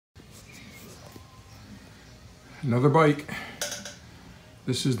Another bike.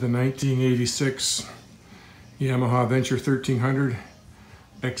 This is the 1986 Yamaha Venture 1300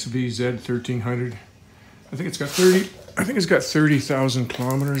 XVZ 1300. I think it's got 30,000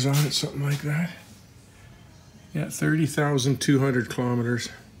 kilometers on it, something like that. Yeah, 30,200 kilometers.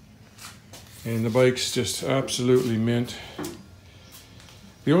 And the bike's just absolutely mint.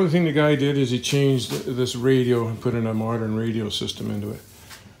 The only thing the guy did is he changed this radio and put in a modern radio system into it.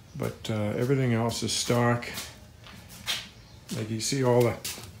 But everything else is stock. Like you see all the,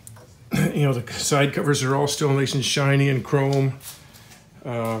 the side covers are all still nice and shiny and chrome.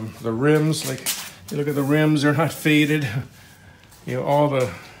 The rims, like you look at the rims, they're not faded. All the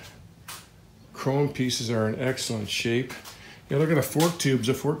chrome pieces are in excellent shape. Look at the fork tubes.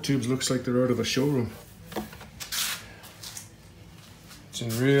 The fork tubes looks like they're out of a showroom. It's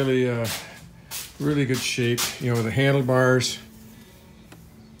in really, really good shape. The handlebars.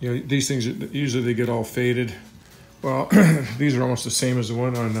 These things usually they get all faded. Well, these are almost the same as the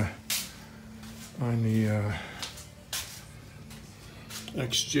one on the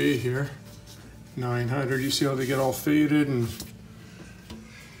XJ here, 900. You see how they get all faded and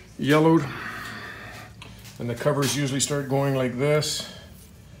yellowed. And the covers usually start going like this.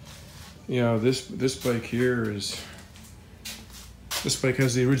 This bike here this bike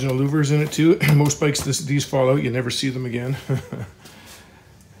has the original louvers in it too. Most bikes, these fall out, you never see them again.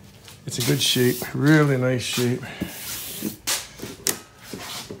 It's in good shape, really nice shape.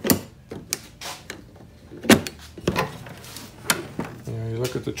 You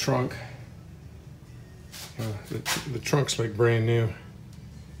look at the trunk. The trunk's like brand new.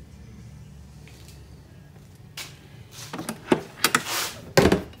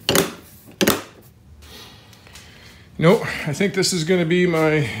 Nope, I think this is going to be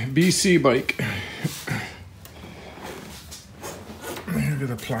my BC bike. Look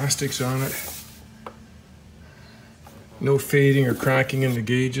at the plastics on it. No fading or cracking in the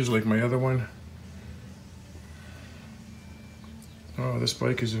gauges like my other one. Oh, this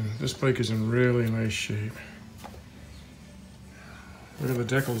bike is in really nice shape. Look at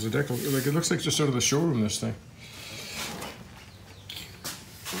the decals. Like it looks like just out of the showroom, this thing.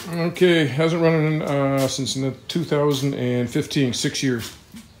 Okay, hasn't run since 2015, 6 years.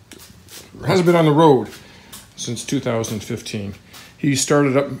 Hasn't been on the road since 2015. He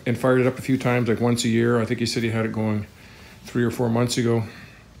started up and fired it up a few times, like once a year. I think he said he had it going 3 or 4 months ago.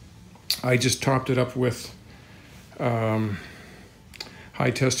 I just topped it up with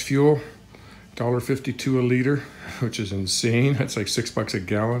high test fuel, $1.52 a liter, which is insane. That's like $6 a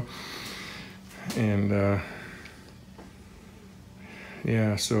gallon. And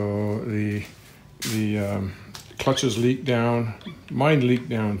yeah, so the clutches leak down. Mine leaked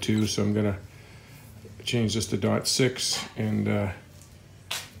down too, so I'm gonna change this to .6, and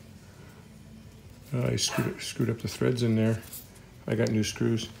I screwed up the threads in there. I got new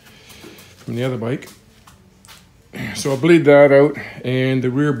screws from the other bike. So I'll bleed that out, and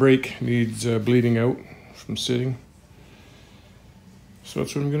the rear brake needs bleeding out from sitting. So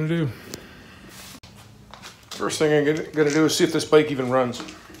that's what I'm gonna do. First thing I'm gonna do is see if this bike even runs.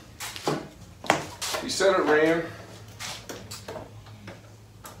 He said it ran.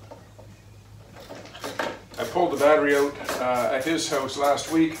 I pulled the battery out at his house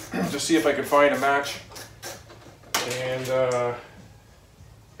last week to see if I could find a match, and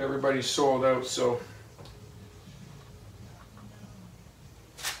everybody's sold out, so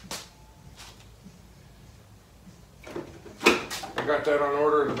I got that on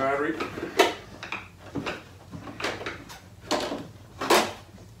order, the battery.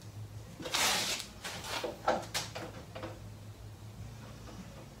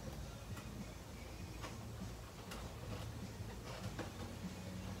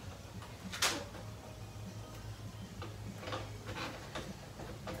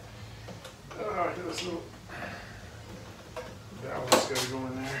 This little balance got to go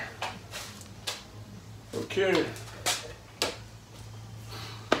in there. Okay.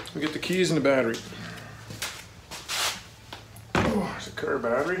 We get the keys and the battery. Oh, there's a car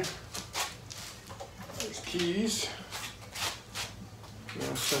battery. There's keys.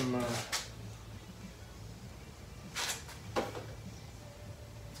 Now some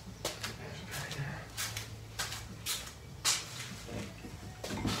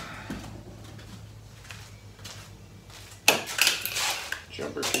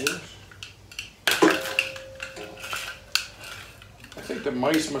jumper keys. I think the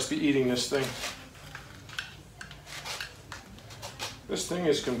mice must be eating this thing. This thing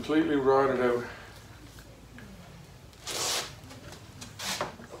is completely rotted out.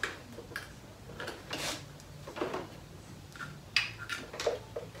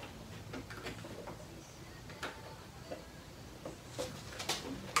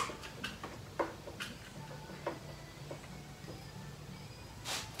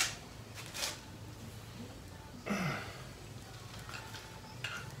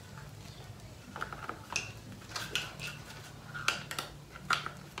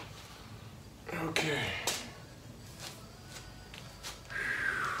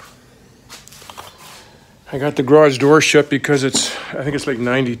 I got the garage door shut because I think it's like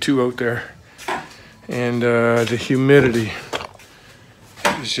 92 out there. And the humidity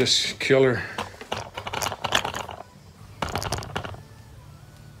is just killer.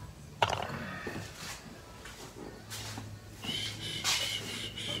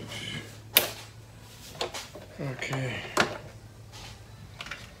 Okay.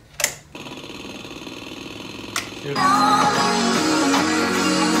 Good.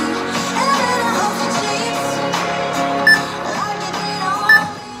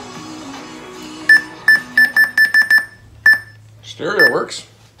 Stereo works.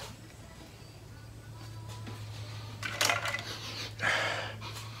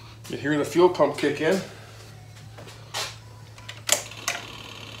 You hear the fuel pump kick in.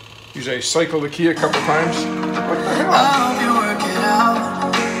 Usually I cycle the key a couple times. What the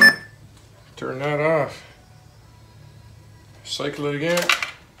hell? Turn that off. Cycle it again.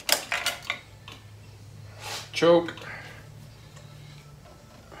 Choke.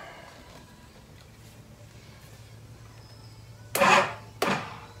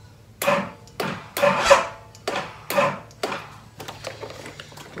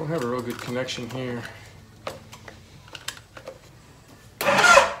 Don't have a real good connection here.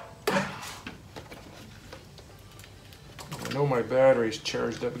 I know my battery's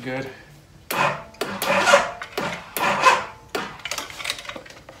charged up good.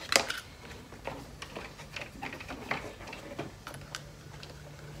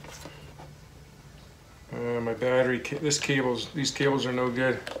 My battery, these cables are no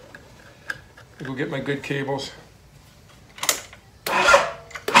good. I'll go get my good cables.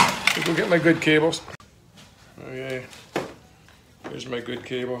 Go get my good cables. Okay, here's my good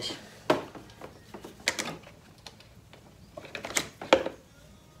cables.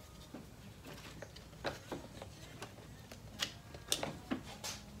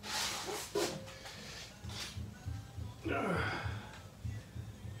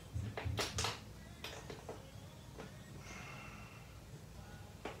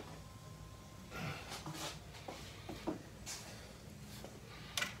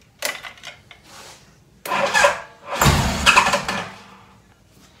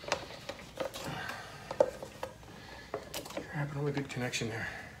 A really good connection there.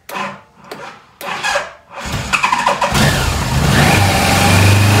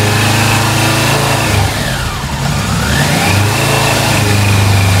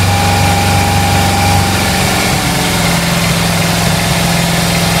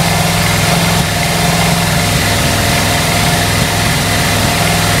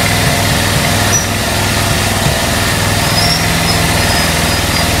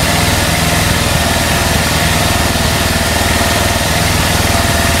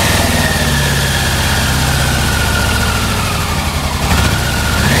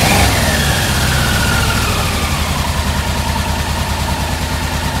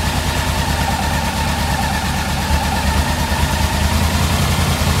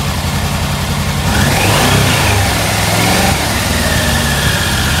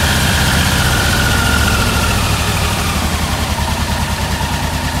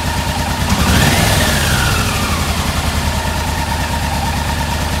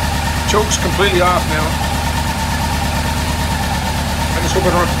 Choke's completely off now. I just hope I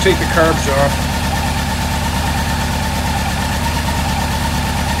don't have to take the carbs off.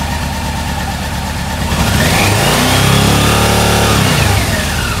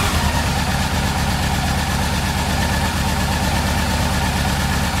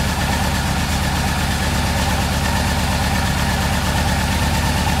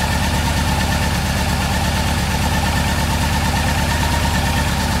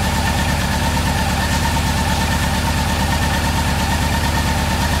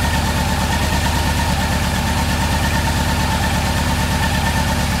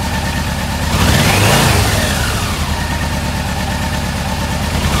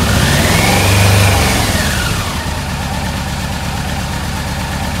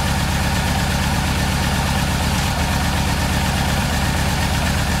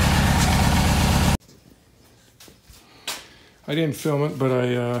 I didn't film it, but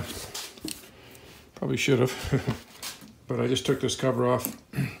I probably should have. But I just took this cover off,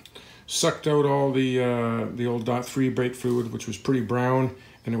 sucked out all the old .3 brake fluid, which was pretty brown,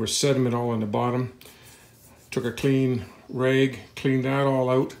 and there was sediment all on the bottom. Took a clean rag, cleaned that all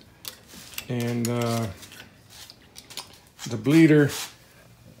out, and the bleeder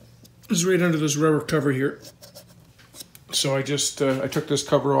is right under this rubber cover here. So I just I took this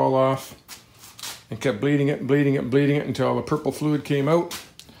cover all off and kept bleeding it until the purple fluid came out,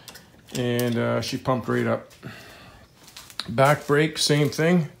 and she pumped right up. Back brake, same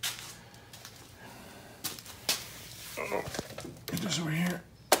thing.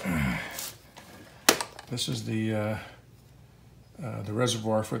 This is the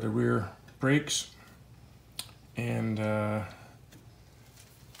reservoir for the rear brakes, and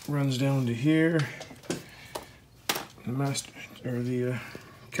runs down to here. The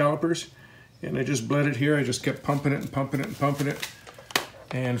calipers, and I just bled it here. I just kept pumping it and pumping it and pumping it,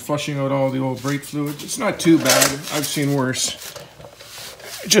 and flushing out all the old brake fluid. It's not too bad. I've seen worse.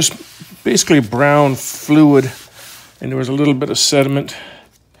 Just basically brown fluid, and there was a little bit of sediment.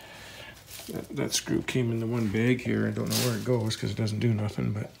 That screw came in the one bag here. I don't know where it goes because it doesn't do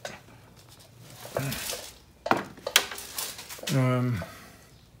nothing, but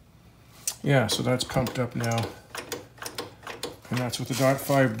yeah, so that's pumped up now. And that's with the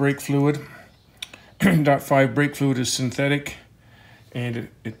 .5 brake fluid. .5 brake fluid is synthetic, and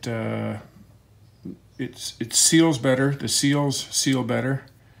it seals better. The seals seal better,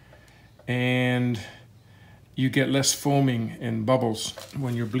 and you get less foaming and bubbles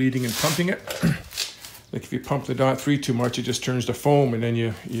when you're bleeding and pumping it. Like if you pump the .3 too much, it just turns to foam, and then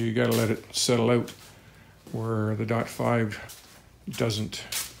you got to let it settle out. Where the .5 doesn't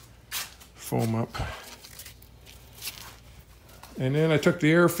foam up. And then I took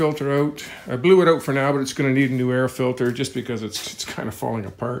the air filter out. I blew it out for now, but it's going to need a new air filter just because it's kind of falling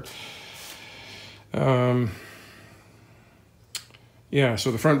apart. Yeah,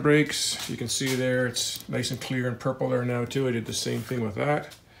 so the front brakes, you can see there, it's nice and clear and purple there now too. I did the same thing with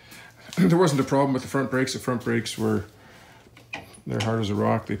that. There wasn't a problem with the front brakes. The front brakes they're hard as a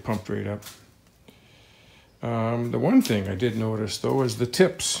rock. They pumped right up. The one thing I did notice though is the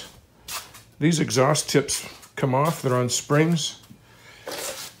tips. These exhaust tips come off. They're on springs.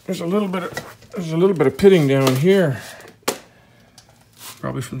 There's a little bit of pitting down here.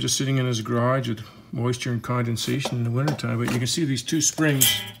 Probably from just sitting in his garage with moisture and condensation in the wintertime. But you can see these two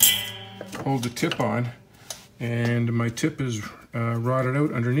springs hold the tip on, and my tip is rotted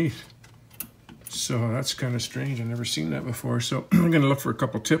out underneath. So that's kind of strange. I've never seen that before. So I'm going to look for a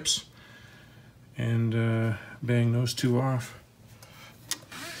couple tips and bang those two off.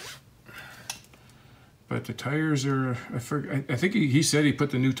 But the tires are, I think he said he put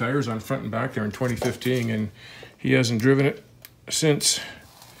the new tires on front and back there in 2015, and he hasn't driven it since.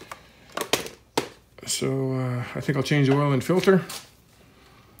 So I think I'll change the oil and filter.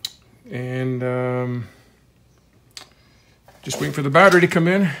 And just waiting for the battery to come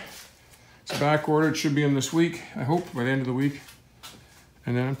in. It's back ordered, should be in this week, I hope, by the end of the week.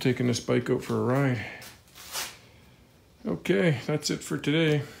 And then I'm taking this bike out for a ride. Okay, that's it for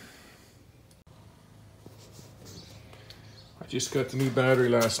today. I just got the new battery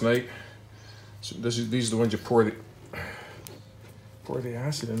last night. So these are the ones you pour the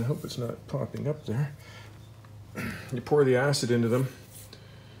acid in. I hope it's not popping up there. You pour the acid into them,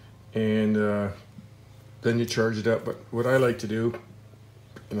 and then you charge it up. But what I like to do,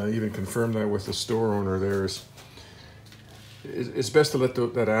 and I even confirmed that with the store owner there, is it's best to let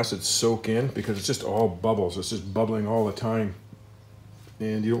that acid soak in, because it's just all bubbles. It's just bubbling all the time,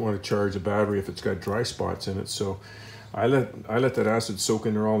 and you don't want to charge a battery if it's got dry spots in it. So I let that acid soak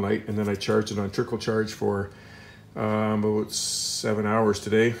in there all night, and then I charged it on trickle charge for about 7 hours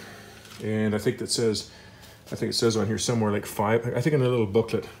today. And I think it says on here somewhere like 5. I think in a little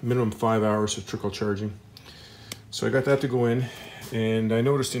booklet, minimum 5 hours of trickle charging. So I got that to go in, and I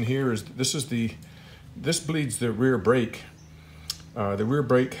noticed in here this bleeds the rear brake. The rear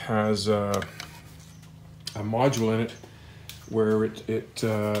brake has a module in it where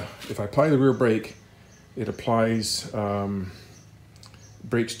if I apply the rear brake, it applies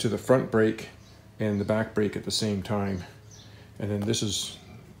brakes to the front brake and the back brake at the same time. And then this is,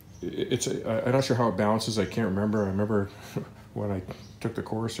 I'm not sure how it balances. I can't remember. I remember when I took the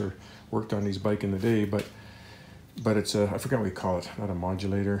course or worked on these bike in the day, but it's I forgot what we call it. Not a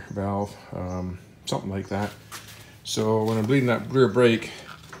modulator valve, something like that. So when I'm bleeding that rear brake,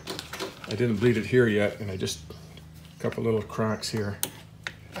 I didn't bleed it here yet, and I just a couple little cracks here.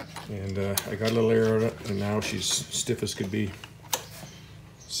 And I got a little air out of it, and now she's stiff as could be.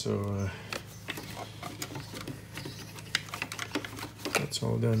 So that's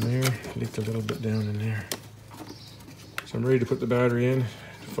all done there. Leaked a little bit down in there. So I'm ready to put the battery in,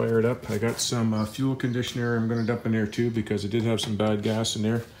 fire it up. I got some fuel conditioner I'm going to dump in there too, because it did have some bad gas in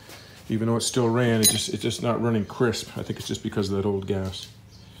there. Even though it still ran, it's just not running crisp. I think it's just because of that old gas.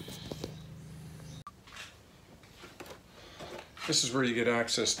 This is where you get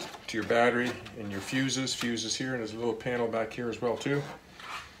access to your battery and your fuses. Fuses here, and there's a little panel back here as well too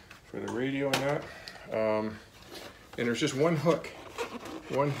for the radio and that. And there's just one hook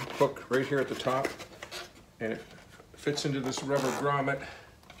right here at the top, and it fits into this rubber grommet.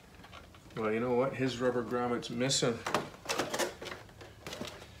 Well, you know what? His rubber grommet's missing.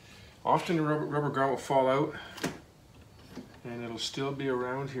 Often the rubber grommet will fall out and it'll still be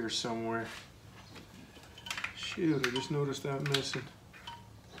around here somewhere. Shoot, I just noticed that missing.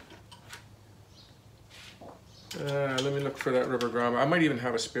 Let me look for that rubber grommet. I might even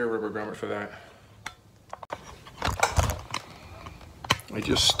have a spare rubber grommet for that. I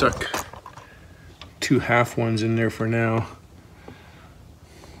just stuck 2 half ones in there for now.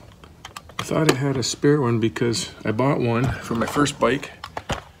 I thought I had a spare one because I bought one for my first bike,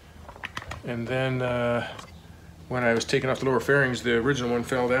 and then when I was taking off the lower fairings, the original one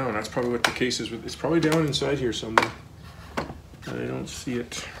fell down. That's probably what the case is with. It's probably down inside here somewhere, but I don't see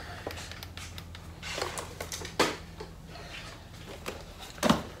it.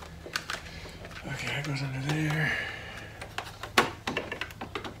 Okay, that goes under there.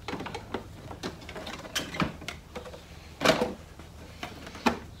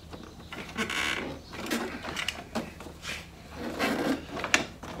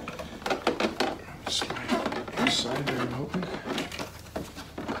 Slide there, I'm hoping.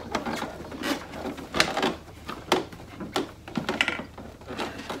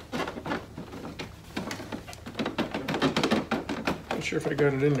 Not sure if I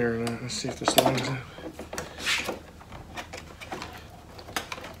got it in there or not. Let's see if this lines up.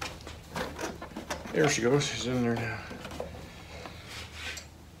 There she goes. She's in there now.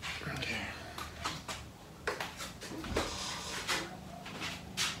 Okay.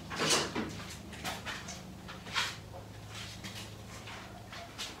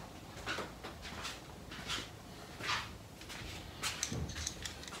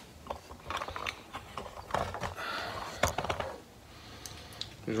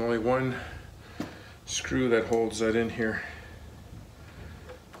 There's only one screw that holds that in here.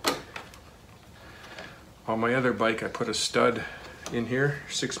 On my other bike, I put a stud in here,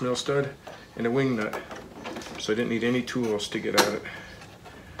 6mm stud, and a wing nut. So I didn't need any tools to get at it.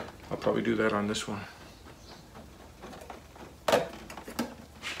 I'll probably do that on this one.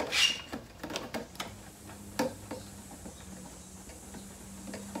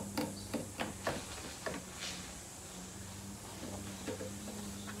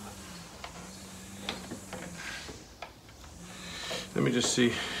 Let me just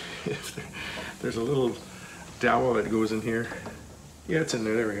see if there's a little dowel that goes in here. Yeah, it's in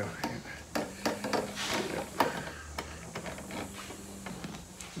there. There we go.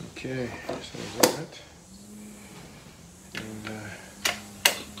 Okay, so there's that. And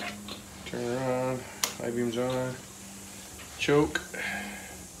turn her on. High beams on. Choke.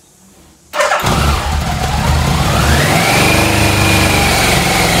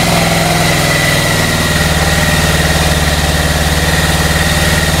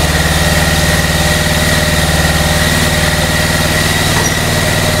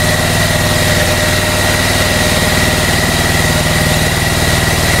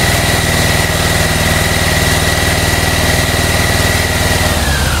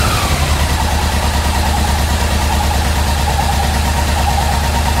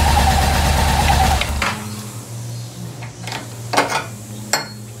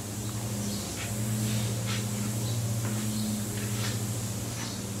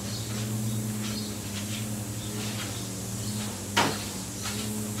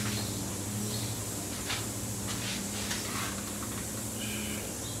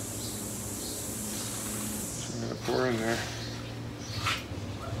 Pour in there.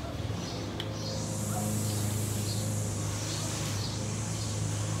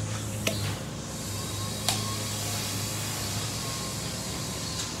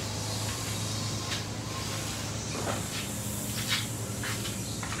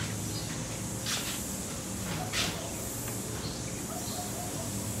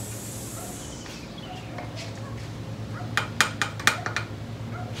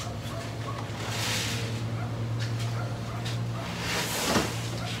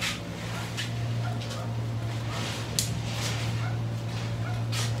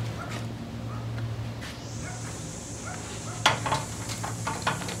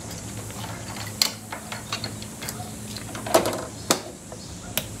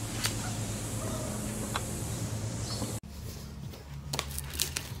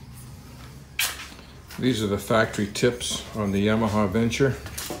 These are the factory tips on the Yamaha Venture.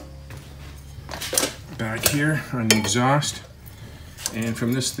 Back here on the exhaust. And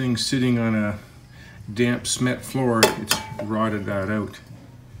from this thing sitting on a damp cement floor, it's rotted that out.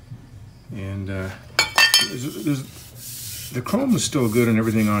 And the chrome is still good and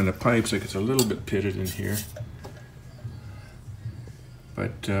everything on the pipes, like it's a little bit pitted in here.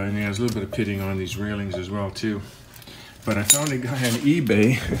 But and there's a little bit of pitting on these railings as well too. But I found a guy on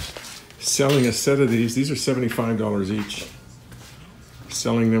eBay selling a set of these. These are $75 each.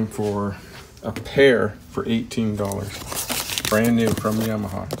 selling them for a pair for $18. Brand new from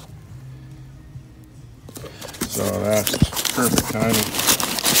Yamaha. So that's perfect timing.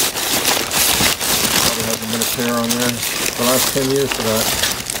 Probably hasn't been a pair on there the last 10 years for that.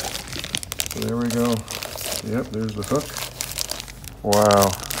 So there we go. Yep, there's the hook. Wow.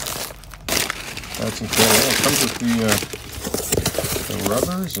 That's incredible. It comes with the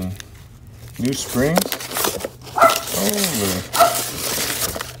rubbers and new springs. Holy.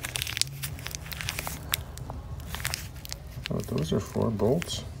 Oh, those are 4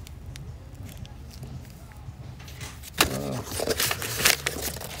 bolts.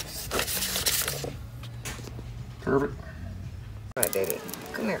 Perfect. All right, baby.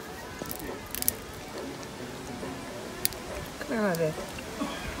 Come here. Come here, my baby.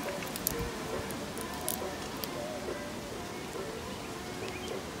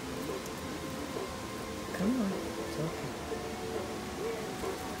 Come on. It's okay.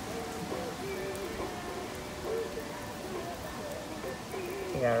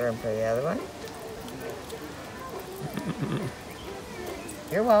 You got room for the other one?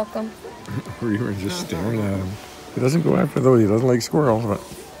 You're welcome. We were just staring at him. He doesn't go after those. He doesn't like squirrels, but.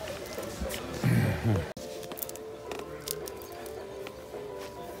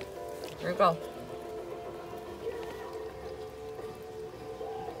 Here you go.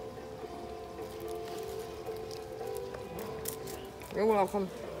 You're welcome.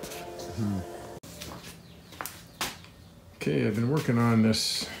 Okay, I've been working on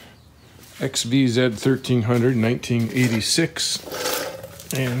this XVZ 1300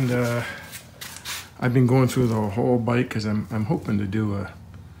 1986, and I've been going through the whole bike because I'm hoping to do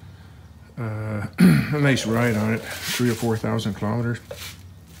a nice ride on it, 3,000 or 4,000 kilometers.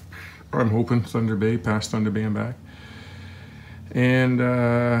 I'm hoping Thunder Bay, past Thunder Bay and back. And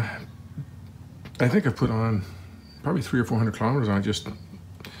I think I've put on probably 300 or 400 kilometers on it, just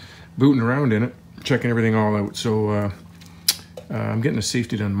booting around in it, checking everything all out. So I'm getting a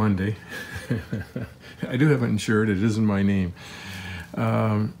safety done Monday. I do have it insured. It is in my name.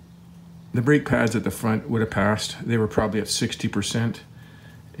 The brake pads at the front would have passed. They were probably at 60%.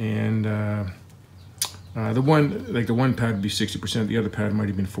 And the one pad would be 60%. The other pad might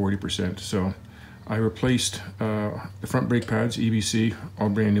have been 40%. So I replaced the front brake pads, EBC, all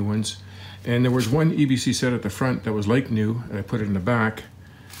brand new ones. And there was one EBC set at the front that was like new, and I put it in the back.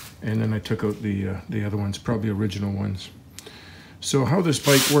 And then I took out the other ones, probably original ones. So how this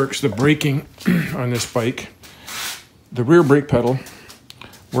bike works, the braking on this bike, the rear brake pedal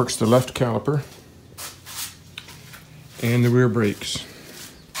works the left caliper and the rear brakes.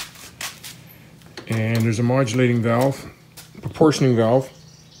 And there's a modulating valve, proportioning valve.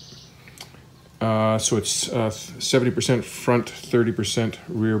 So it's 70% front, 30%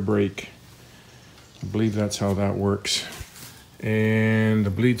 rear brake. I believe that's how that works. And the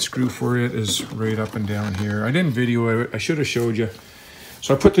bleed screw for it is right up and down here. I didn't video it. I should have showed you.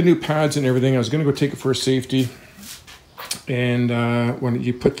 So I put the new pads and everything. I was going to go take it for a safety. And when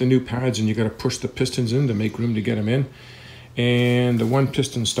you put the new pads in, you got to push the pistons in to make room to get them in. And the one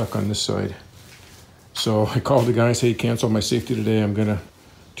piston stuck on this side. So I called the guys, hey, cancel my safety today. I'm going to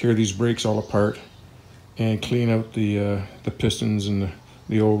tear these brakes all apart and clean out the pistons and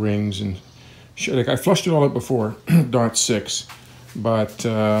the O-rings and like I flushed it all out before, .6, but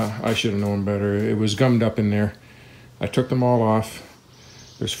I should have known better. It was gummed up in there. I took them all off.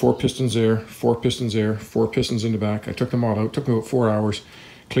 There's 4 pistons there, 4 pistons there, 4 pistons in the back. I took them all out. It took me about 4 hours.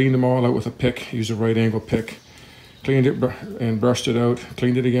 Cleaned them all out with a pick. Used a right angle pick. Cleaned it and brushed it out.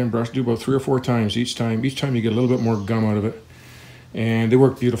 Cleaned it again, brushed. Do about 3 or 4 times each time. Each time you get a little bit more gum out of it. And they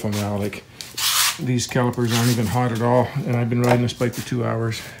work beautiful now. Like these calipers aren't even hot at all. And I've been riding this bike for 2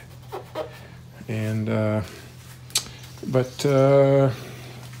 hours. And a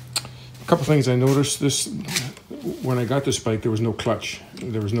couple things I noticed when I got this bike, there was no clutch.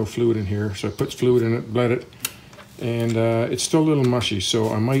 There was no fluid in here, so I put fluid in it, bled it, and it's still a little mushy.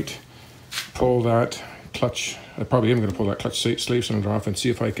 So I might pull that clutch. I probably am going to pull that clutch slave cylinder off and see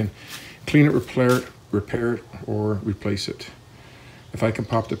if I can clean it, repair it, or replace it. If I can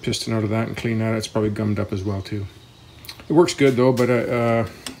pop the piston out of that and clean that, it's probably gummed up as well too. It works good though, but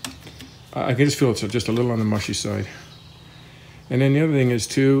I can just feel it's just a little on the mushy side. And then the other thing is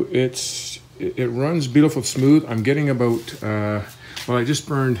too, it runs beautiful smooth. I'm getting about, well, I just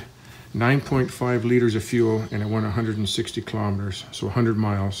burned 9.5 liters of fuel and it went 160 kilometers, so 100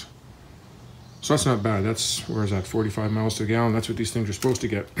 miles. So that's not bad. That's, where is that, 45 miles to a gallon? That's what these things are supposed to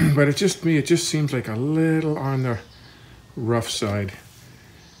get. But it just seems like a little on the rough side.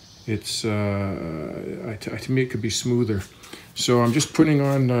 It's, to me, it could be smoother. So I'm just putting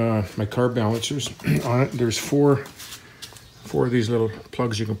on my carb balancers on it. There's four 4 of these little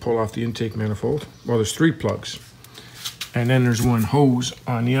plugs you can pull off the intake manifold. Well, there's 3 plugs. And then there's one hose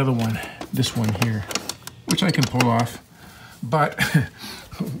on the other one, this one here, which I can pull off. But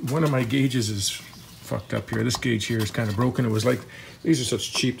one of my gauges is fucked up here. This gauge here is kind of broken. It was like, these are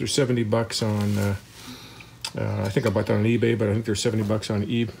such cheap. They're 70 bucks on, I think I bought that on eBay, but I think they're 70 bucks on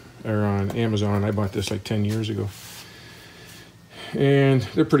on Amazon. I bought this like 10 years ago. And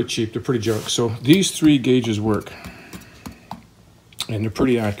they're pretty cheap. They're pretty junk. So these 3 gauges work. And they're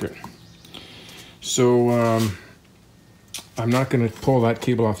pretty accurate. So I'm not going to pull that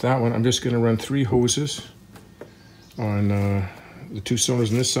cable off that one. I'm just going to run 3 hoses on the 2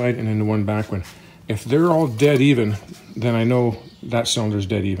 cylinders on this side and then the one back one. If they're all dead even, then I know that cylinder's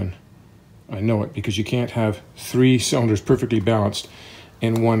dead even. I know it, because you can't have 3 cylinders perfectly balanced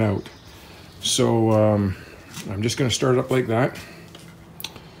and one out. So I'm just going to start it up like that.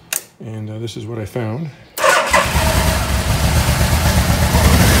 And this is what I found.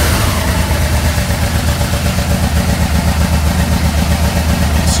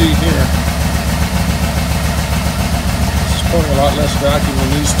 See here, it's pulling a lot less vacuum than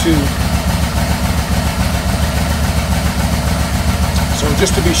these 2. So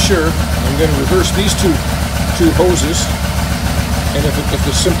just to be sure, I'm going to reverse these two hoses, and if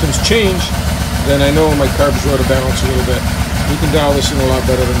the symptoms change, then I know my carbs are out of balance a little bit. We can dial this in a lot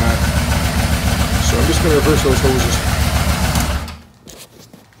better than that. So I'm just going to reverse those hoses.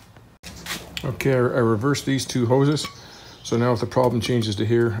 Okay, I reversed these 2 hoses. So now if the problem changes to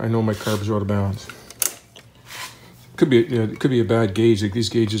here, I know my carbs are out of balance. It could be a bad gauge. Like, these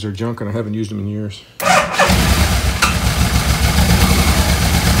gauges are junk and I haven't used them in years.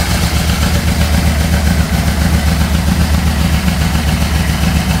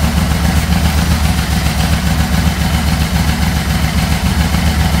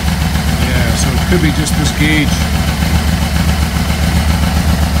 Yeah, so it could be just this gauge.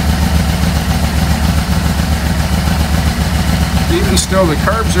 Even still, the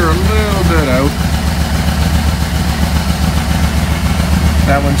carbs are a little bit out.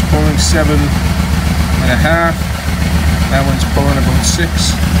 That one's pulling 7.5. That one's pulling about 6.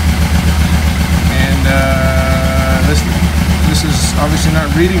 And this is obviously not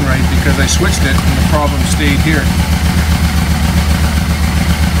reading right because I switched it and the problem stayed here.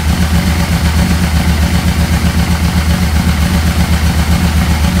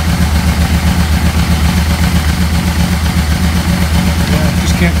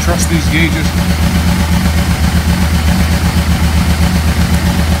 Can't trust these gauges.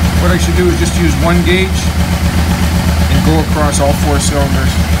 What I should do is just use one gauge and go across all 4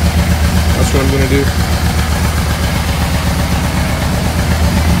 cylinders. That's what I'm going to do.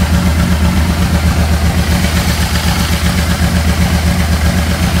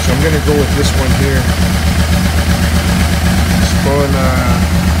 So I'm going to go with this one here. It's pulling,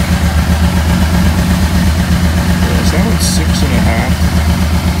 is that one 6.5?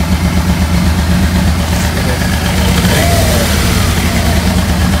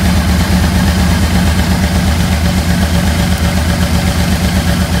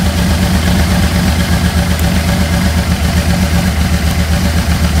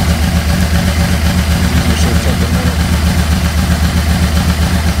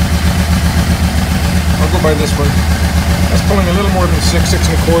 By this one. That's pulling a little more than 6,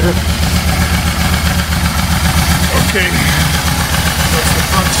 6.25. Okay, that's the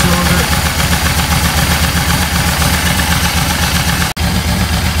front cylinder.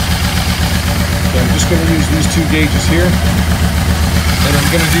 Okay, I'm just going to use these 2 gauges here, and I'm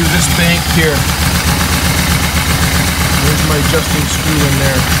going to do this bank here. There's my adjusting screw in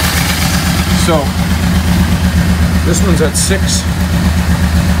there. So, this one's at 6.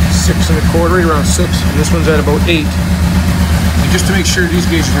 6.25, around 6, and this one's at about 8. And just to make sure these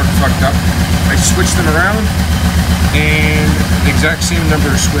gauges weren't fucked up, I switched them around, and the exact same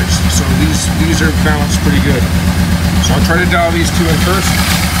number are switched. So these are balanced pretty good. So I'll try to dial these 2 in first.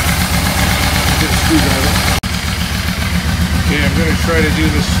 Get a screwdriver. Okay, I'm going to try to do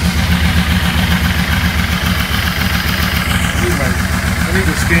this. I need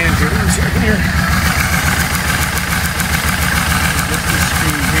the stands here. 1 second here.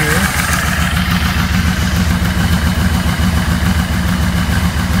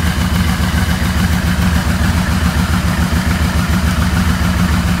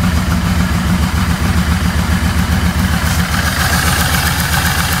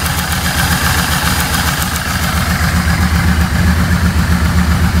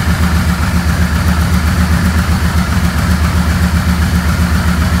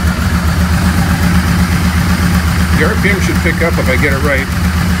 The RPM should pick up if I get it right.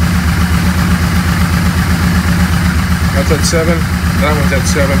 That's at 7. That one's at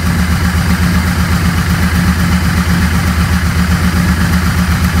 7.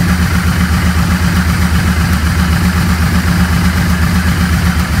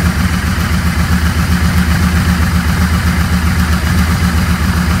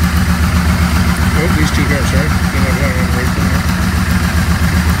 Oh, these two here, sorry. You have that one right there.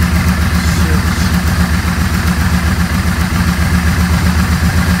 6.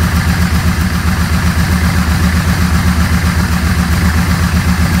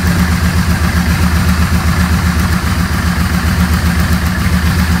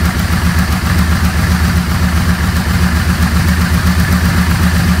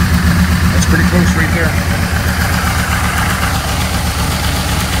 Pretty close right there.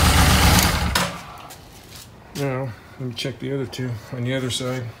 Now, let me check the other two on the other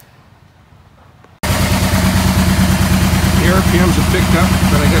side. The RPMs are picked up,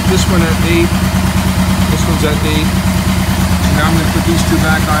 but I got this one at 8. This one's at 8. So now I'm going to put these two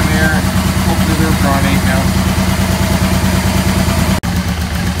back on there. Hopefully they're on 8 now.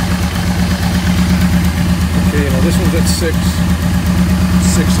 Okay, now this one's at 6.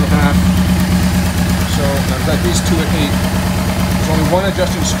 6.5. So I've got these two at 8. There's only one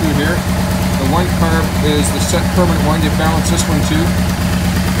adjusting screw here. The one carb is the set permanent one. You balance this one too.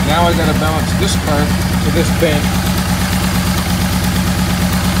 Now I got to balance this carb to this bank.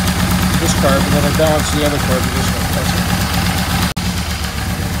 This carb, and then I balance the other carb to this one. That's it.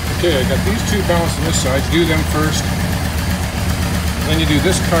 Okay, I got these two balanced on this side. Do them first. Then you do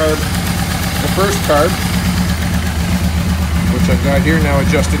this carb, the first carb, which I've got here now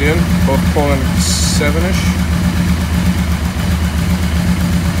adjusted in, both pulling 7-ish.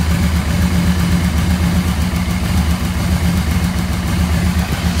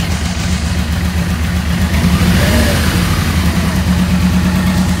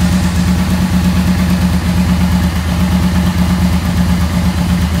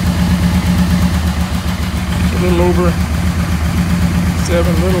 A little over 7,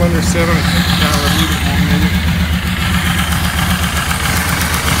 a little under 7. I think now I'll leave it 1 minute.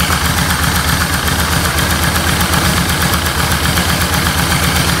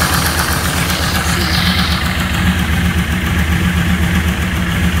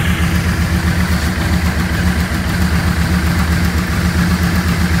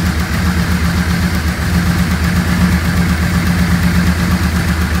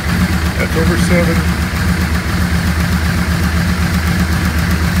 That's over 7.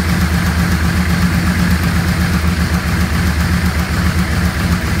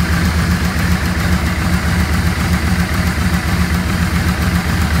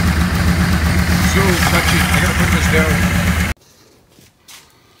 I gotta put this down.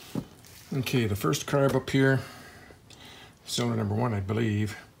 Okay, the first carb up here, cylinder number 1, I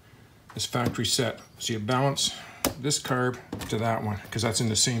believe, is factory set. So you balance this carb to that one because that's in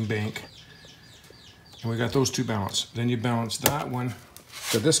the same bank. And we got those two balanced. Then you balance that one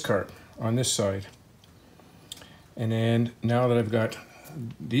to this carb on this side. And then now that I've got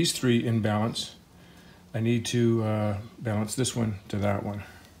these 3 in balance, I need to balance this one to that one.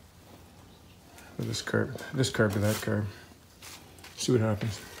 This carb to that carb. See what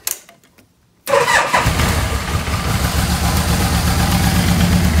happens. Yeah,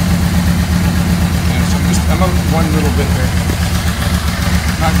 so I'm out 1 little bit there.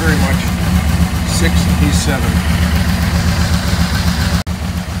 Not very much. 6, he's 7.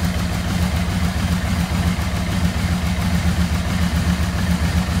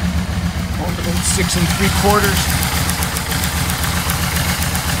 Going to about 6 3/4.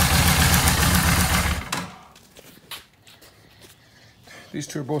 These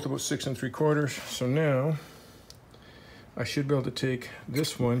two are both about 6 3/4. So now I should be able to take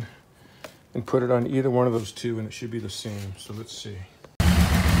this one and put it on either one of those two, and it should be the same. So let's see.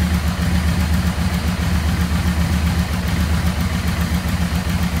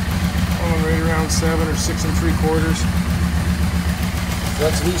 Falling right around 7 or 6 3/4. So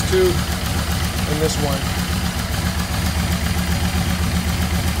that's these two and this one.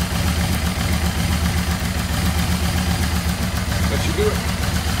 That should do it.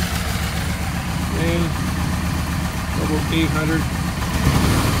 And about 800.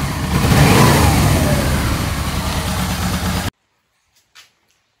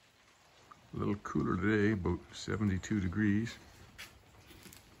 A little cooler today, about 72 degrees.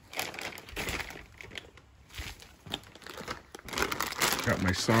 Got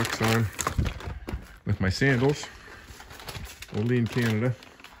my socks on with my sandals. Only in Canada.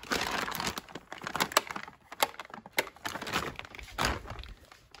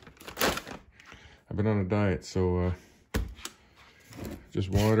 I've been on a diet, so just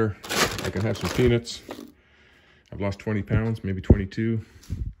water. I can have some peanuts. I've lost 20 pounds, maybe 22.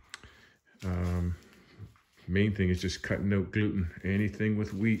 Main thing is just cutting out gluten, anything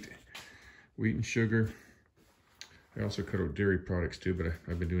with wheat and sugar. I also cut out dairy products too, but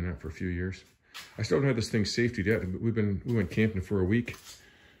I've been doing that for a few years. I still don't have this thing safety yet. We went camping for a week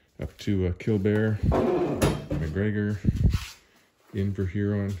up to Killbear, McGregor,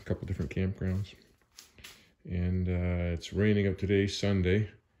 Inverhuron, a couple different campgrounds. And it's raining up today, Sunday.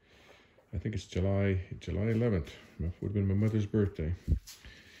 I think it's July 11th. It would have been my mother's birthday.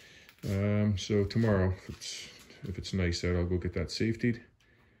 So tomorrow, if it's nice out, I'll go get that safetied.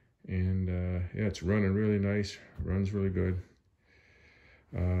 And yeah, it's running really nice. Runs really good.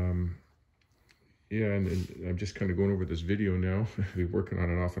 Yeah, and I'm just kind of going over this video now. I've been working on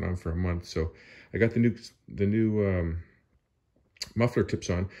it off and on for a month. So I got the new muffler tips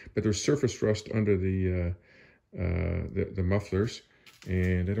on, but there's surface rust under the mufflers.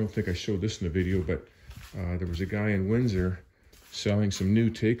 And I don't think I showed this in the video, but there was a guy in Windsor selling some new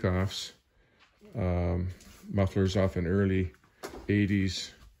takeoffs, mufflers off an early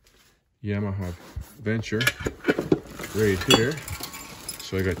 80s Yamaha Venture right here.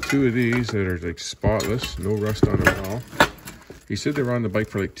 So I got two of these that are like spotless, no rust on them at all. He said they were on the bike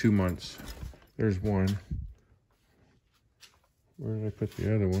for like 2 months. There's one. Where did I put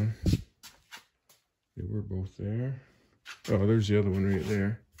the other one? They were both there. Oh, there's the other one right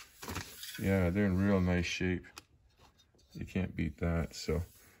there. Yeah, they're in real nice shape. You can't beat that. So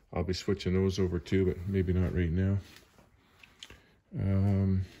I'll be switching those over too, but maybe not right now.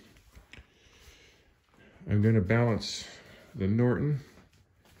 I'm going to balance the Norton.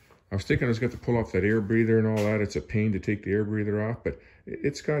 I was thinking I was going to pull off that air breather and all that. It's a pain to take the air breather off, but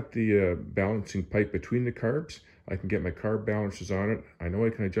it's got the balancing pipe between the carbs. I can get my carb balancers on it. I know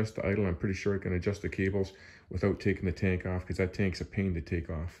I can adjust the idle. I'm pretty sure I can adjust the cables without taking the tank off, because that tank's a pain to take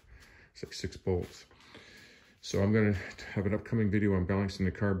off. It's like 6 bolts. So I'm going to have an upcoming video on balancing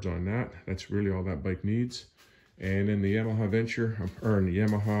the carbs on that. That's really all that bike needs. And in the Yamaha Venture, or in the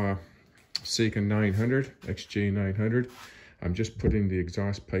Yamaha Seika 900, XJ 900, I'm just putting the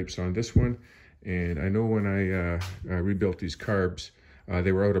exhaust pipes on this one. And I know when I rebuilt these carbs,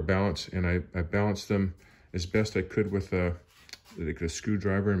 they were out of balance, and I balanced them as best I could with a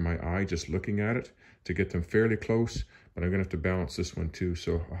screwdriver in my eye, just looking at it to get them fairly close. But I'm gonna have to balance this one too.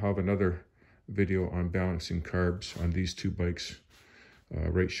 So I'll have another video on balancing carbs on these two bikes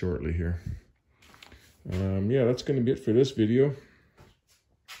right shortly here. Yeah, that's gonna be it for this video.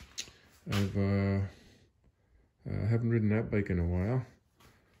 I haven't ridden that bike in a while.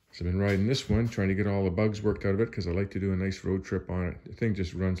 So I've been riding this one, trying to get all the bugs worked out of it, because I like to do a nice road trip on it. The thing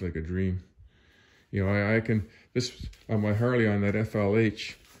just runs like a dream. You know, I can, this, on my Harley on that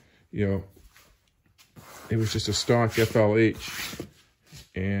FLH, you know, it was just a stock FLH.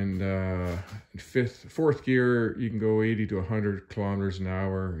 And fourth gear, you can go 80 to 100 kilometers an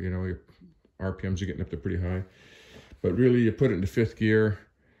hour. You know, your RPMs are getting up to pretty high. But really, you put it into 5th gear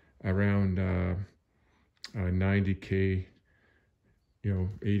around 90K, you know,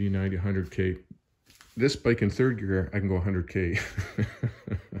 80, 90, 100K. This bike in 3rd gear, I can go 100K.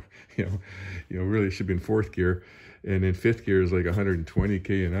 you know, really should be in 4th gear. And in 5th gear is like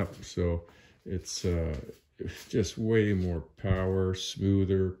 120K and up. So it's just way more power,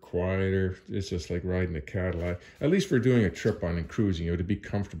 smoother, quieter. It's just like riding a Cadillac. At least for doing a trip on and cruising, you know, to be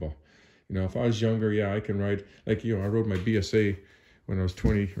comfortable. You know, if I was younger, yeah, I can ride, like, you know, I rode my BSA when I was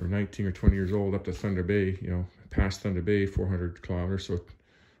 20 or 19 or 20 years old up to Thunder Bay, you know, past Thunder Bay, 400 kilometers. So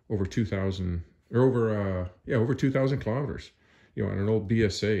over 2,000, or over, yeah, over 2,000 kilometers, you know, on an old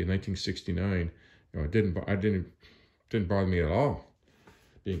BSA in 1969. You know, it didn't bother me at all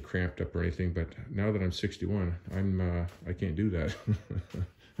being cramped up or anything. But now that I'm 61, I can't do that.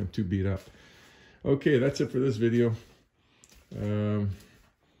 I'm too beat up. Okay, that's it for this video.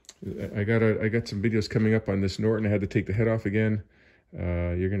 I got some videos coming up on this Norton. I had to take the head off again.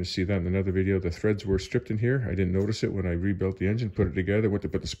 You're going to see that in another video. The threads were stripped in here. I didn't notice it when I rebuilt the engine, put it together. Went to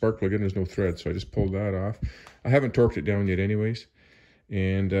put the spark plug in, there's no thread, so I just pulled that off. I haven't torqued it down yet anyways.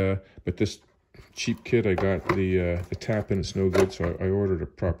 And but this cheap kit, I got the tap in, it's no good, so I ordered a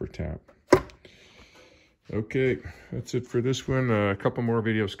proper tap. Okay, that's it for this one. A couple more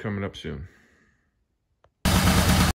videos coming up soon.